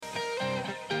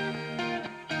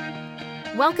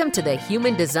Welcome to the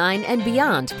Human Design and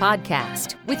Beyond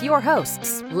podcast with your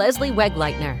hosts, Leslie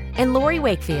Wegleitner and Lori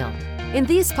Wakefield. In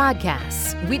these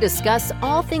podcasts, we discuss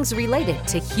all things related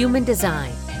to human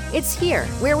design. It's here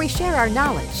where we share our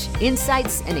knowledge,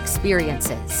 insights, and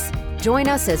experiences. Join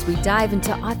us as we dive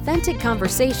into authentic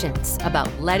conversations about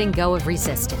letting go of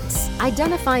resistance,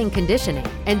 identifying conditioning,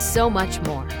 and so much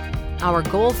more. Our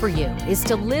goal for you is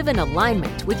to live in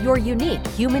alignment with your unique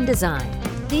human design.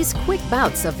 These quick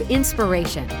bouts of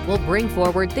inspiration will bring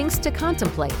forward things to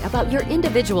contemplate about your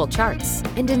individual charts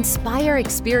and inspire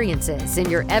experiences in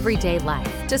your everyday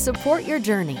life to support your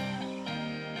journey.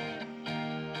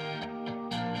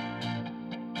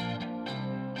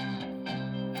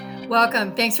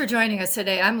 Welcome. Thanks for joining us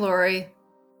today. I'm Lori.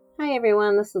 Hi,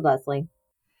 everyone. This is Leslie.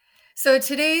 So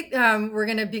today we're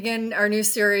going to begin our new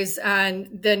series on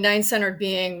the nine-centered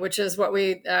being, which is what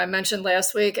we mentioned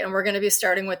last week, and we're going to be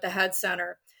starting with the head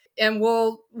center. And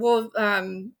we'll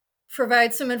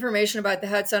provide some information about the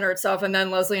head center itself, and then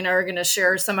Leslie and I are going to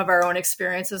share some of our own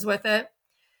experiences with it.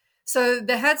 So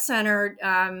the head center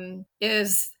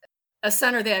is a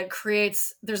center that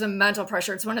there's a mental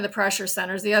pressure. It's one of the pressure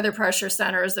centers. The other pressure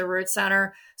center is the root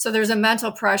center. So there's a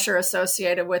mental pressure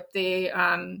associated with the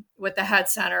head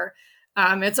center.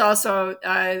 It's also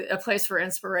a place for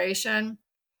inspiration.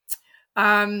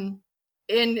 And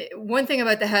one thing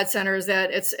about the head center is that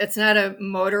it's not a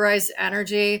motorized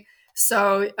energy.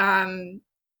 So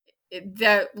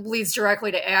that leads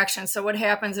directly to action. So what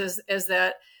happens is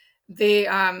that the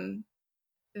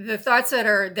thoughts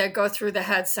that go through the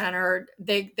head center,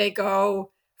 they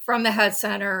go from the head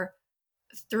center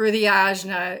through the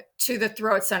ajna to the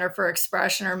throat center for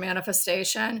expression or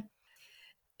manifestation.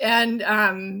 And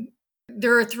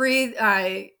there are three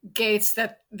gates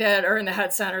that are in the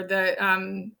head center.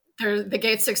 The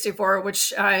gate 64,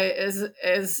 which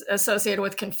is associated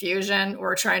with confusion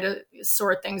or trying to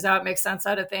sort things out, make sense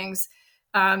out of things.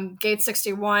 Gate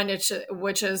 61,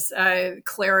 which is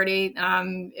clarity.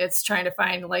 It's trying to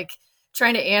find,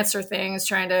 trying to answer things,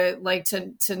 trying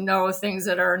to know things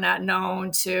that are not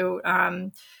known, to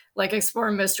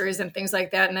explore mysteries and things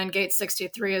like that. And then gate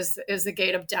 63 is the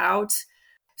gate of doubt.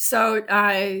 So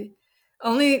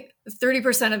only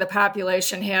 30% of the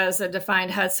population has a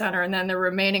defined head center, and then the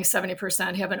remaining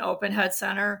 70% have an open head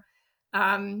center.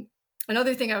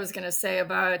 Another thing I was going to say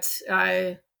about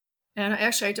and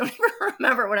actually, I don't even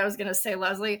remember what I was going to say,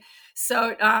 Leslie.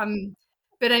 So,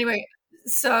 but anyway,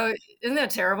 so isn't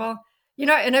that terrible?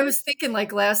 And I was thinking,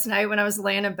 last night when I was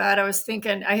laying in bed, I was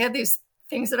thinking I had these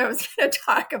things that I was going to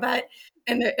talk about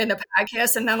in the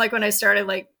podcast. And then when I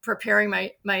started preparing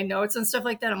my notes and stuff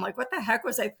like that, I'm like, what the heck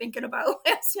was I thinking about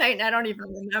last night? And I don't even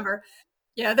remember.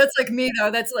 Yeah, that's like me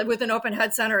though. That's with an open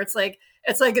head center. It's like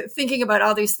thinking about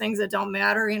all these things that don't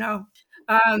matter,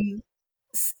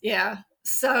 yeah.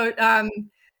 So,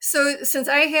 since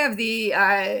I have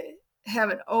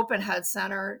an open head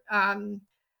center,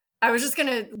 I was just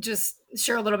going to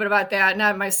share a little bit about that,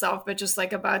 not myself, but just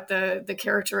about the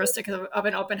characteristic of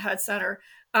an open head center,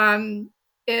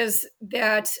 is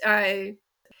that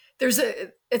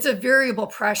it's a variable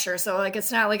pressure. So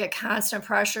it's not a constant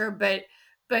pressure, but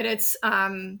it's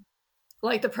the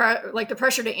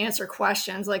pressure to answer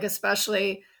questions,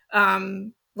 especially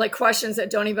questions that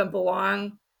don't even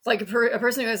belong. A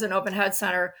person who has an open head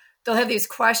center, they'll have these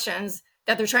questions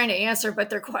that they're trying to answer,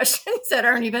 but they're questions that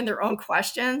aren't even their own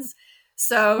questions.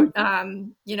 So,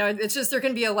 it's just, there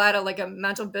can be a lot of a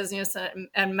mental business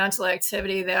and mental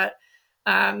activity that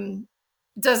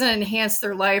doesn't enhance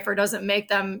their life or doesn't make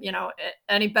them,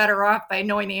 any better off by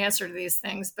knowing the answer to these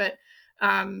things. But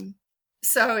I don't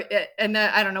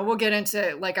know, we'll get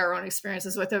into our own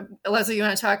experiences with it. Leslie, you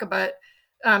want to talk about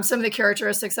some of the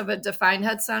characteristics of a defined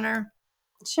head center?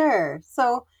 Sure.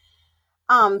 So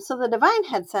the divine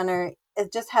head center,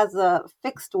 it just has a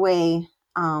fixed way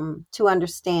to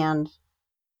understand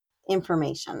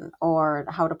information or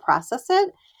how to process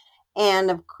it.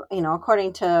 And,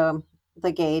 according to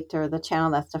the gate or the channel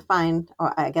that's defined,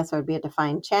 or I guess it would be a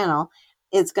defined channel,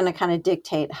 it's going to kind of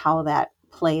dictate how that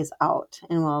plays out.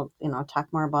 And we'll,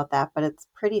 talk more about that, but it's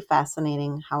pretty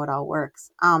fascinating how it all works.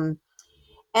 And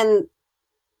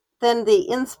then the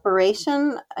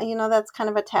inspiration, that's kind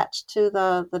of attached to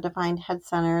the defined head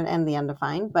center and the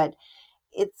undefined, but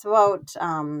it's about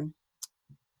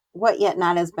what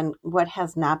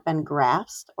has not been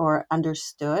grasped or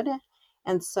understood.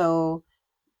 And so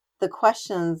the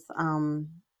questions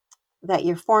that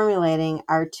you're formulating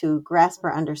are to grasp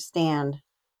or understand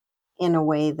in a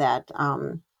way that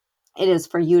it is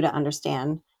for you to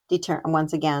understand,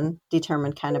 once again,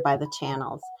 determined kind of by the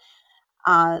channels.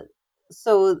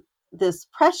 So this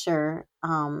pressure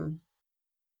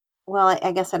well,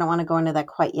 I guess I don't want to go into that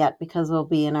quite yet because we'll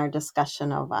be in our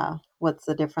discussion of what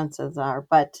the differences are.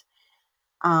 But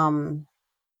um,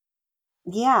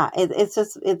 yeah, it's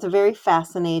a very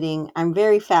fascinating. I'm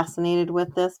very fascinated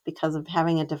with this because of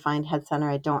having a defined head center.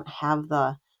 I don't have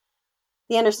the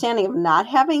understanding of not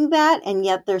having that, and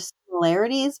yet there's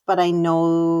similarities, but I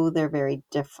know they're very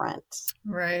different.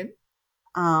 Right.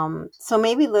 So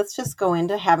maybe let's just go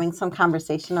into having some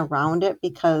conversation around it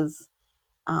because,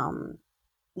 um,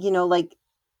 like,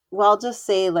 well, I'll just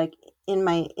say like in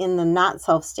the not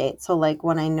self state. So like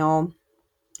when I know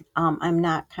I'm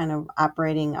not kind of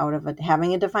operating out of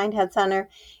having a defined head center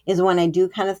is when I do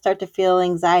kind of start to feel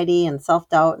anxiety and self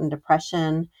doubt and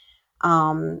depression,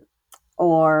 um,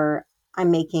 or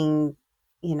I'm making,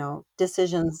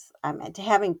 decisions. I'm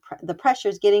having the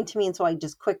pressures getting to me, and so I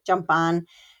just quick jump on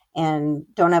and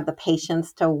don't have the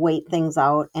patience to wait things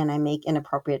out, and I make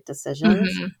inappropriate decisions.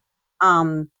 Mm-hmm.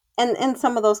 Um, and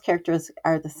some of those characters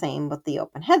are the same with the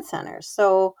open head centers.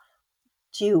 So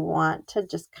do you want to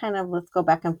just kind of let's go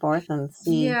back and forth and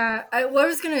see? Yeah, I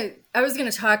was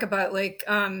gonna talk about like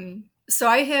so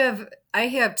I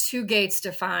have two gates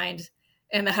defined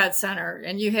in the head center,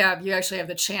 and you actually have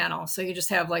the channel, so you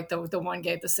just have like the one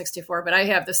gate, the 64, but I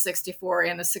have the 64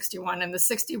 and the 61, and the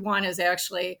 61 is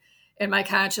actually in my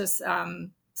conscious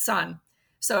sun,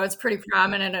 so it's pretty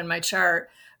prominent in my chart.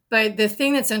 But the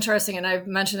thing that's interesting, and I've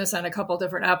mentioned this on a couple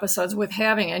different episodes, with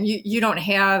having, and you don't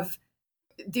have,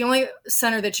 the only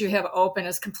center that you have open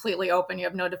is completely open. You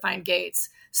have no defined gates.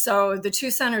 So the two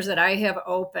centers that I have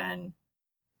open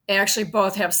actually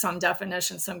both have some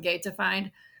definition, some gate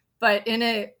defined. But in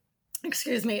a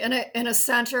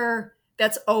center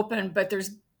that's open, but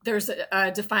there's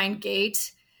a defined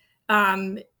gate.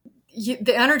 The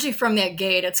energy from that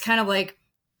gate, it's kind of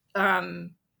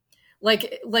um,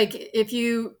 like if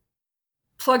you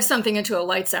plug something into a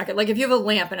light socket, like if you have a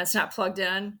lamp and it's not plugged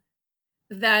in,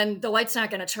 then the light's not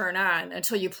going to turn on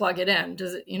until you plug it in.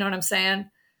 Does it, you know what I'm saying?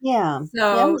 Yeah.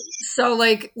 So, Yeah. so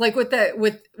like with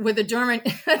the dormant,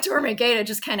 dormant gate, it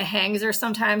just kind of hangs there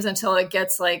sometimes until it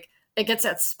gets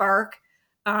that spark.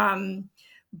 Um,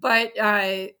 but,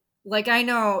 like I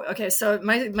know, okay, so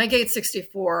my gate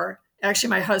 64, actually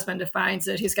my husband defines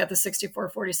it. He's got the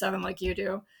 6447 like you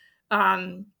do.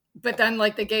 But then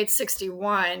like the gate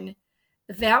 61,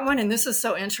 that one, and this is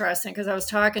so interesting because I was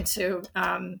talking to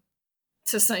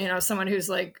some, someone who's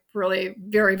like really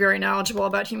very, very knowledgeable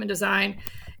about human design,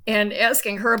 and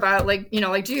asking her about like,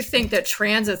 like, do you think that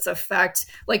transits affect,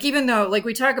 like, even though like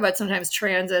we talk about sometimes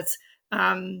transits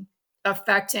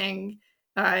affecting,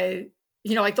 like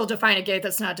they'll define a gate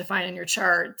that's not defined in your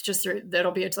chart, just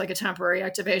that'll be like a temporary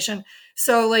activation.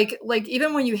 So like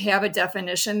even when you have a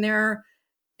definition there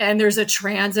and there's a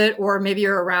transit, or maybe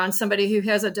you're around somebody who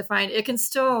has a defined, it can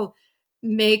still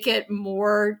make it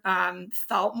more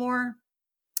felt more.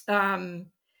 um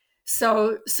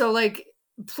so like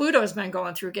Pluto's been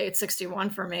going through gate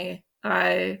 61 for me.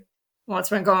 Well, it's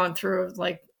been going through,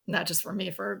 like, not just for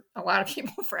me, for a lot of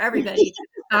people, for everybody.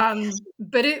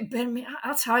 But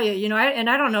I'll tell you,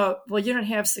 I don't know, well, you don't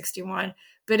have 61,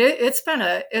 but it's been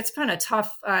a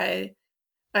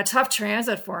tough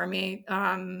transit for me.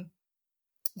 I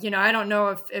don't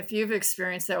know if you've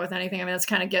experienced that with anything. I mean, it's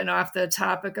kind of getting off the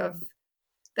topic of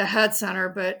the head center,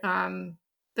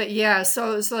 but yeah,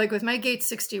 so like with my gate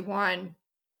 61,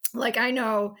 like I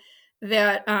know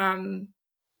that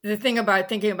the thing about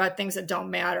thinking about things that don't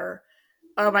matter,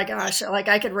 oh my gosh, like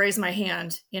I could raise my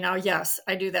hand, yes,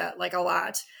 I do that like a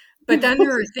lot. But then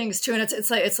there are things too, and it's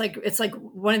like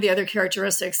one of the other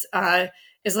characteristics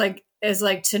is like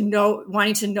to know,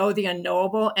 wanting to know the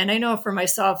unknowable. And I know for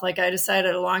myself, like I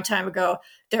decided a long time ago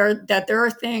there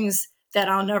are things that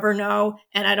I'll never know,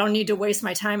 and I don't need to waste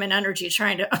my time and energy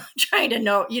trying to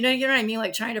know, you know what I mean?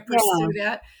 Like trying to pursue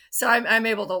that. So I'm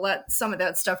able to let some of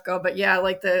that stuff go. But yeah,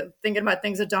 like the thinking about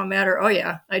things that don't matter. Oh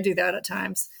yeah, I do that at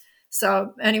times.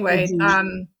 So anyway,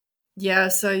 yeah.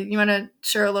 So you want to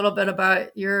share a little bit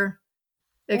about your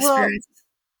experience?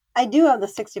 Well, I do have the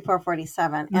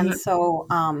 6447, and so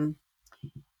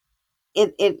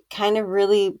it kind of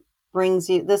really brings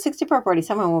you, the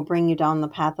 6447 will bring you down the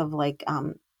path of like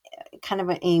kind of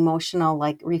an emotional,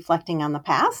 like reflecting on the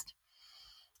past.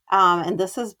 And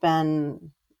this has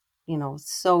been,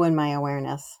 so in my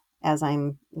awareness as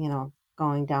I'm,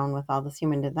 going down with all this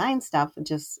human design stuff,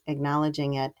 just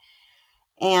acknowledging it.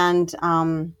 And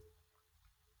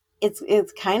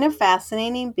it's kind of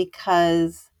fascinating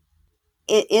because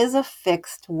it is a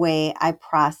fixed way I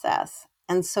process.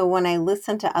 And so when I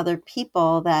listen to other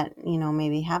people that,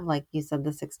 maybe have, like you said,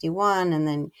 the 61, and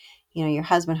then, your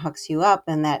husband hooks you up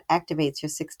and that activates your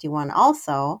 61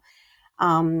 also,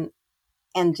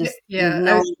 and just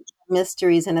Yeah.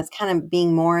 mysteries, and it's kind of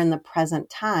being more in the present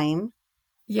time.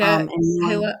 Yeah. And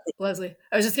Hey, Leslie,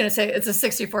 I was just going to say it's a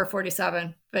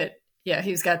 6447, but yeah,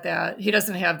 he's got that. He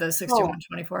doesn't have the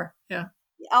 6124. Yeah.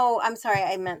 Oh, I'm sorry.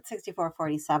 I meant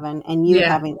 6447, and you Yeah.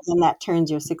 having, and that turns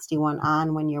your 61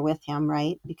 on when you're with him,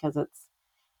 right? Because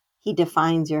he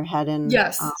defines your head in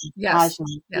Yes. Yes. Ajna.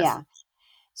 Yes. Yeah.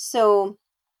 So,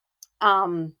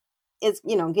 it's,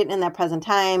 getting in that present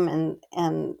time,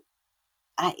 and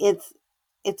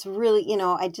it's really,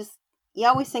 you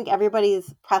always think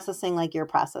everybody's processing like you're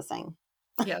processing.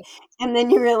 Yes. And then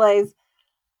you realize,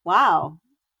 wow,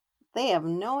 they have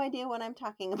no idea what I'm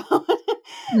talking about.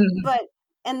 But,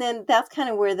 and then that's kind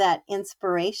of where that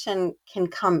inspiration can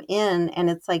come in. And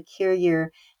it's like, here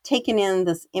you're taking in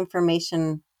this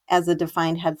information as a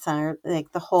defined head center,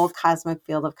 like the whole cosmic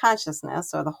field of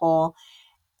consciousness, or the whole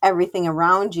everything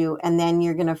around you. And then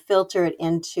you're going to filter it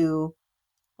into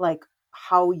like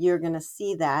how you're going to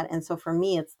see that. And so for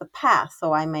me, it's the past.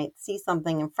 So I might see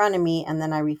something in front of me, and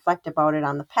then I reflect about it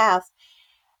on the past.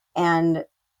 And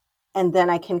then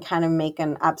I can kind of make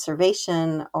an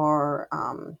observation or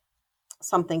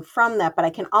something from that. But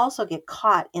I can also get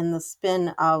caught in the spin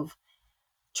of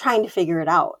trying to figure it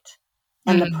out,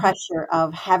 and the pressure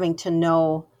of having to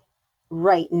know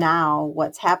right now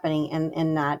what's happening,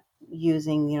 and not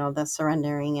using, the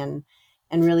surrendering and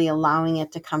really allowing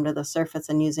it to come to the surface,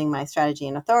 and using my strategy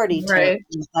and authority to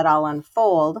let all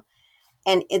unfold.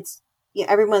 And it's,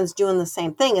 everyone's doing the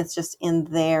same thing. It's just in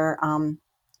their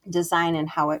design and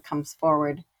how it comes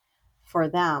forward for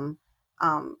them.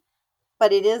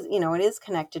 But it is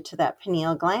connected to that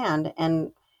pineal gland,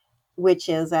 and which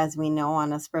is, as we know,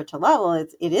 on a spiritual level,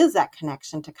 it is that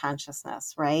connection to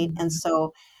consciousness, right? Mm-hmm. And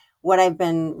so what I've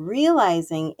been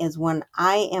realizing is when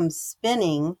I am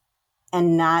spinning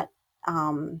and not,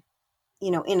 in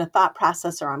a thought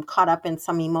process, or I'm caught up in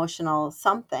some emotional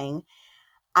something,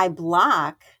 I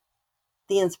block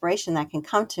the inspiration that can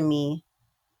come to me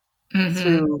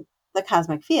through the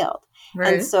cosmic field.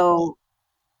 Right. And so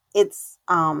it's,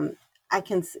 I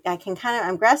can kind of,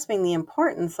 I'm grasping the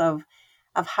importance of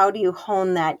how do you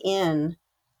hone that in,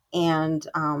 and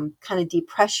kind of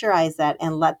depressurize that,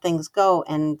 and let things go,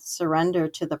 and surrender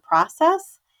to the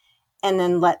process, and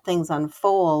then let things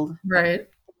unfold. Right.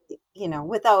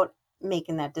 Without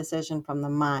making that decision from the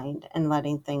mind, and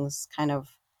letting things kind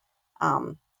of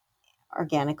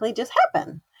organically just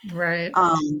happen. Right.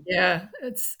 Yeah.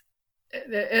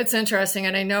 It's interesting.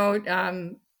 And I know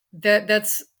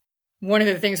that's one of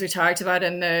the things we talked about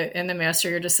in the Master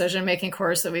Your Decision Making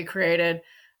course that we created,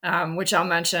 which I'll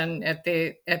mention at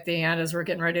the end as we're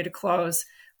getting ready to close.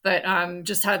 But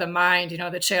just how the mind,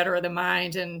 the chatter of the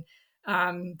mind, and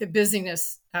the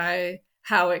busyness,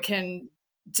 how it can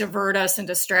divert us and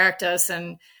distract us.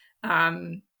 And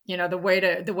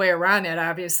the way around that,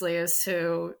 obviously, is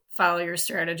to follow your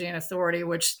strategy and authority,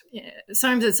 which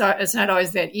sometimes it's not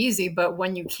always that easy. But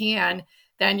when you can,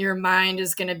 then your mind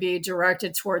is going to be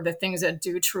directed toward the things that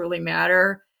do truly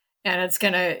matter. And it's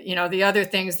going to, the other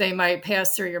things, they might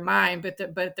pass through your mind,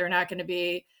 but they're not going to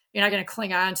be, you're not going to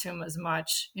cling on to them as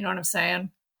much. You know what I'm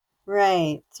saying?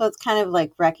 Right. So it's kind of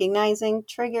like recognizing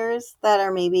triggers that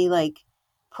are maybe like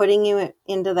putting you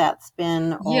into that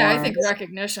spin. Yeah, I think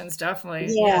recognition is definitely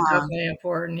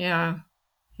important. Yeah.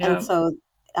 And so,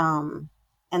 and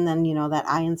then, that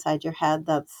eye inside your head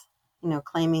that's,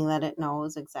 claiming that it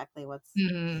knows exactly what's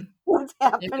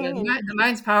happening. Yeah, the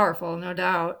mind's powerful, no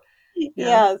doubt.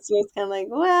 Yeah. So it's kind of like,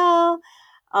 well,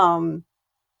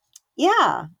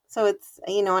 yeah. So it's,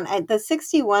 and the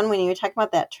 61, when you were talking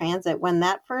about that transit, when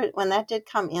that did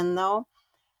come in though,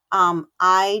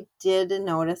 I did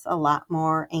notice a lot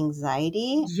more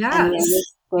anxiety. Yes. And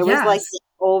there was like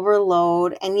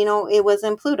overload, and it was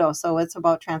in Pluto, so it's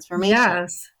about transformation.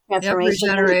 Yes. Transformation,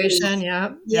 regeneration.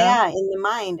 Yeah, in the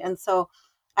mind. And so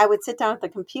I would sit down at the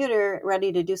computer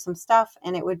ready to do some stuff,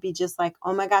 and it would be just like,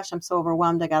 oh my gosh, I'm so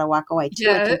overwhelmed, I gotta walk away.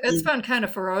 It's been kind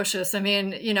of ferocious. I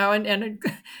mean, and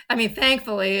I mean,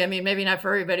 thankfully, maybe not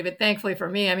for everybody, but thankfully for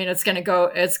me, it's going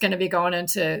to be going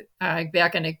into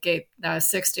back into gate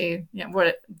 60,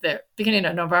 the beginning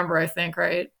of November, I think,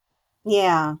 right?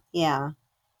 Yeah.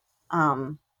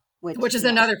 Which is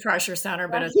another pressure center,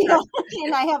 but it's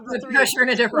and I have the pressure in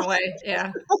a different way.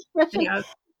 Yeah. Yeah.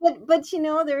 But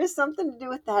there is something to do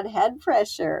with that head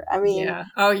pressure. I mean, yeah.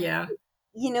 Oh yeah.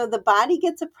 The body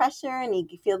gets a pressure, and you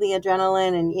feel the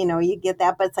adrenaline, and you get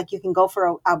that, but it's like you can go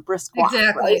for a brisk walk.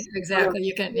 Exactly.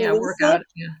 You can work out.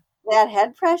 Yeah. That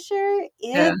head pressure,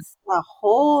 it's a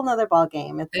whole nother ball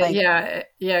game. It's like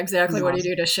exactly. What do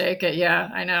you do to shake it? Yeah,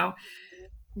 I know.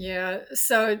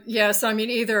 So I mean,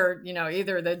 either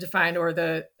the defined or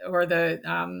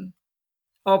the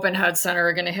open head center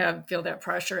are going to feel that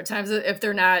pressure at times if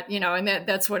they're not, and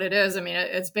that's what it is. I mean,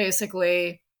 it's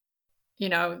basically,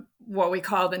 what we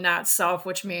call the not self,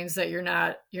 which means that you're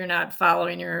not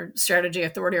following your strategy,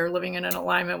 authority, or living in an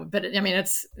alignment. But I mean,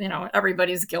 it's,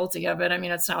 everybody's guilty of it. I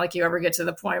mean, it's not like you ever get to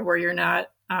the point where you're not,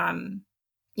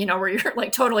 where you're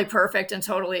like totally perfect and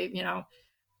totally,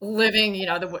 living,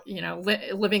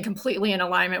 living completely in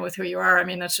alignment with who you are. I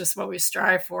mean, that's just what we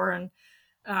strive for. And,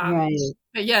 Right.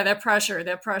 but yeah, that pressure,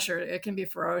 it can be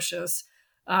ferocious.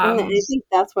 And I think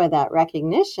that's where that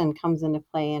recognition comes into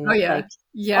play. And Oh it's yeah. like,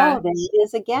 Yeah. oh, there it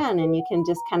is again. And you can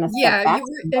just kind of step back.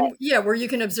 Where you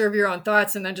can observe your own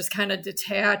thoughts and then just kind of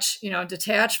detach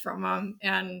from them,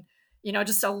 and,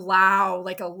 just allow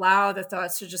the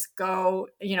thoughts to just go,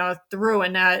 through,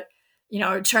 and not,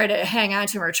 try to hang on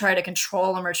to them or try to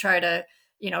control them or try to,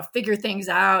 figure things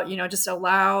out, just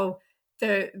allow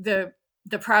the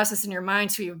process in your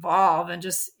mind to evolve and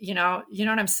just, you know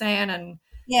what I'm saying? And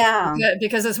Yeah.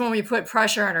 because it's when we put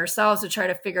pressure on ourselves to try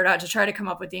to figure it out, to try to come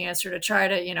up with the answer, to try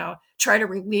to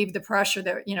relieve the pressure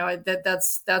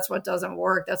that, that's what doesn't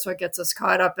work. That's what gets us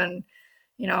caught up in,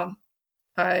 feeling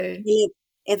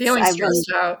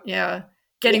stressed out. Yeah.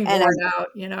 Getting bored out,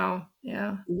 Yeah.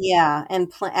 Yeah.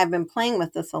 And I've been playing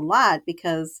with this a lot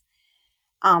because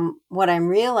what I'm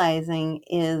realizing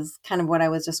is kind of what I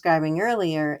was describing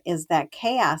earlier, is that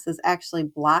chaos is actually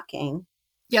blocking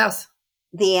Yes.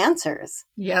 the answers.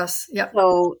 Yes. Yep.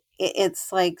 So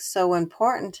it's like so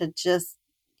important to just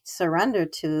surrender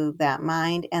to that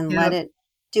mind and let it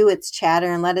do its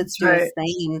chatter and let it do its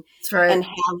thing, and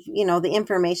have, the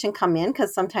information come in,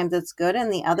 because sometimes it's good.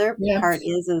 And the other part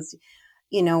is,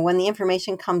 when the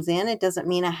information comes in, it doesn't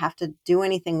mean I have to do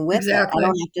anything with it. I don't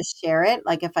have to share it.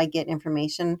 Like if I get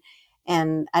information,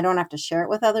 and I don't have to share it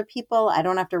with other people, I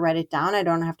don't have to write it down. I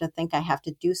don't have to think I have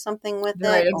to do something with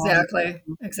it.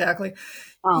 Exactly.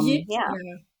 Yeah.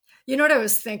 You know what I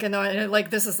was thinking though, and like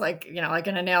this is like, like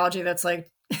an analogy that's like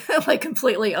like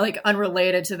completely like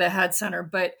unrelated to the head center,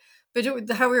 but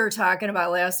how we were talking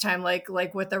about last time, like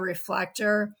with the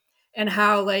reflector, and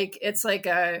how like it's like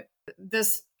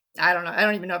this. I don't know. I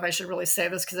don't even know if I should really say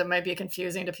this because it might be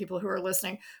confusing to people who are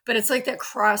listening, but it's like that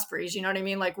cross breeze, you know what I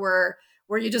mean? Like where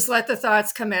you just let the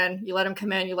thoughts come in, you let them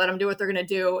come in, you let them do what they're going to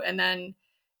do, and then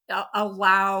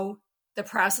allow the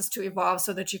process to evolve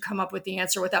so that you come up with the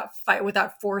answer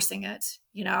without forcing it,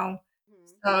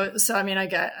 So, I mean, I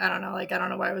don't know. Like, I don't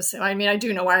know why I was saying, I mean, I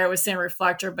do know why I was saying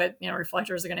reflector, but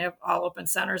reflectors are going to have all open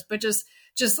centers, but just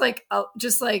like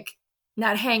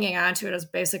not hanging on to it is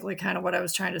basically kind of what I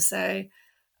was trying to say.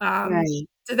 Right.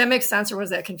 Did that make sense, or was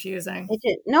that confusing? It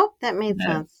did. Nope, that made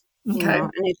sense. Okay.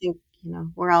 And I think,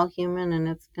 we're all human, and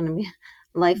it's going to be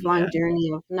a lifelong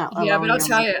journey of not alone. Yeah, but I'll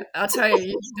tell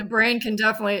you, the brain can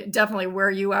definitely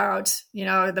wear you out,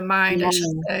 the mind, I should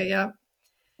say. Yeah.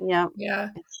 Yeah. Yeah.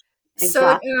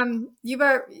 Exactly. So, you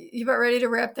about ready to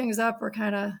wrap things up? We're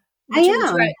kind of, I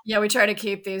am. we try to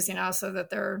keep these, so that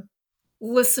they're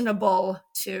listenable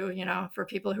to, for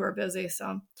people who are busy.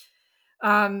 So,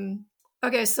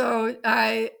 okay. So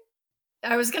I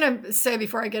was going to say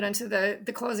before I get into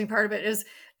the closing part of it is,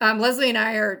 Leslie and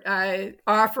I are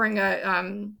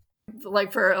offering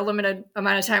like for a limited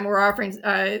amount of time, we're offering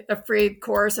a free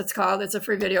course. It's a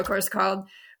free video course called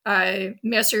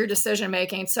Master Your Decision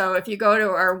Making. So if you go to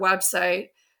our website,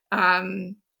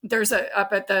 there's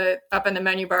up in the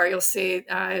menu bar, you'll see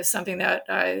something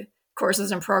that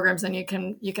courses and programs, and you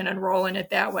can enroll in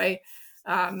it that way.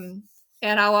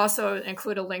 And I'll also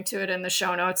include a link to it in the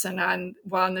show notes, and in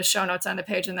the show notes on the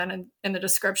page, and then in the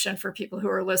description for people who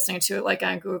are listening to it, like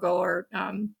on Google or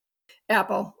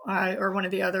Apple or one of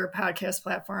the other podcast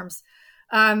platforms.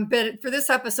 But for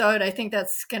this episode, I think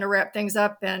that's going to wrap things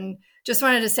up, and just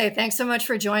wanted to say thanks so much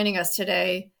for joining us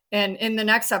today. And in the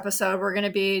next episode, we're going to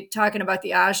be talking about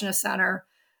the Ajna Center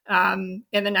in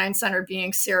the 9-Center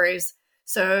Being series.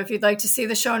 So if you'd like to see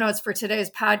the show notes for today's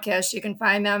podcast, you can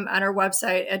find them on our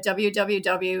website at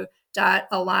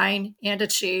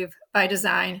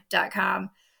www.alignandachieve.bydesign.com.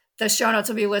 The show notes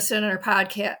will be listed under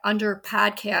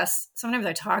podcasts. Sometimes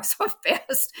I talk so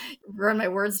fast, run my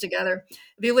words together.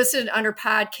 It'll be listed under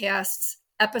podcasts,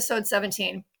 episode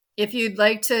 17. If you'd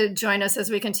like to join us as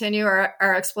we continue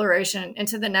our exploration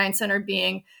into the 9-Center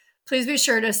Being, please be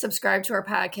sure to subscribe to our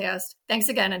podcast. Thanks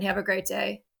again, and have a great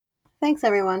day. Thanks,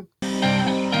 everyone.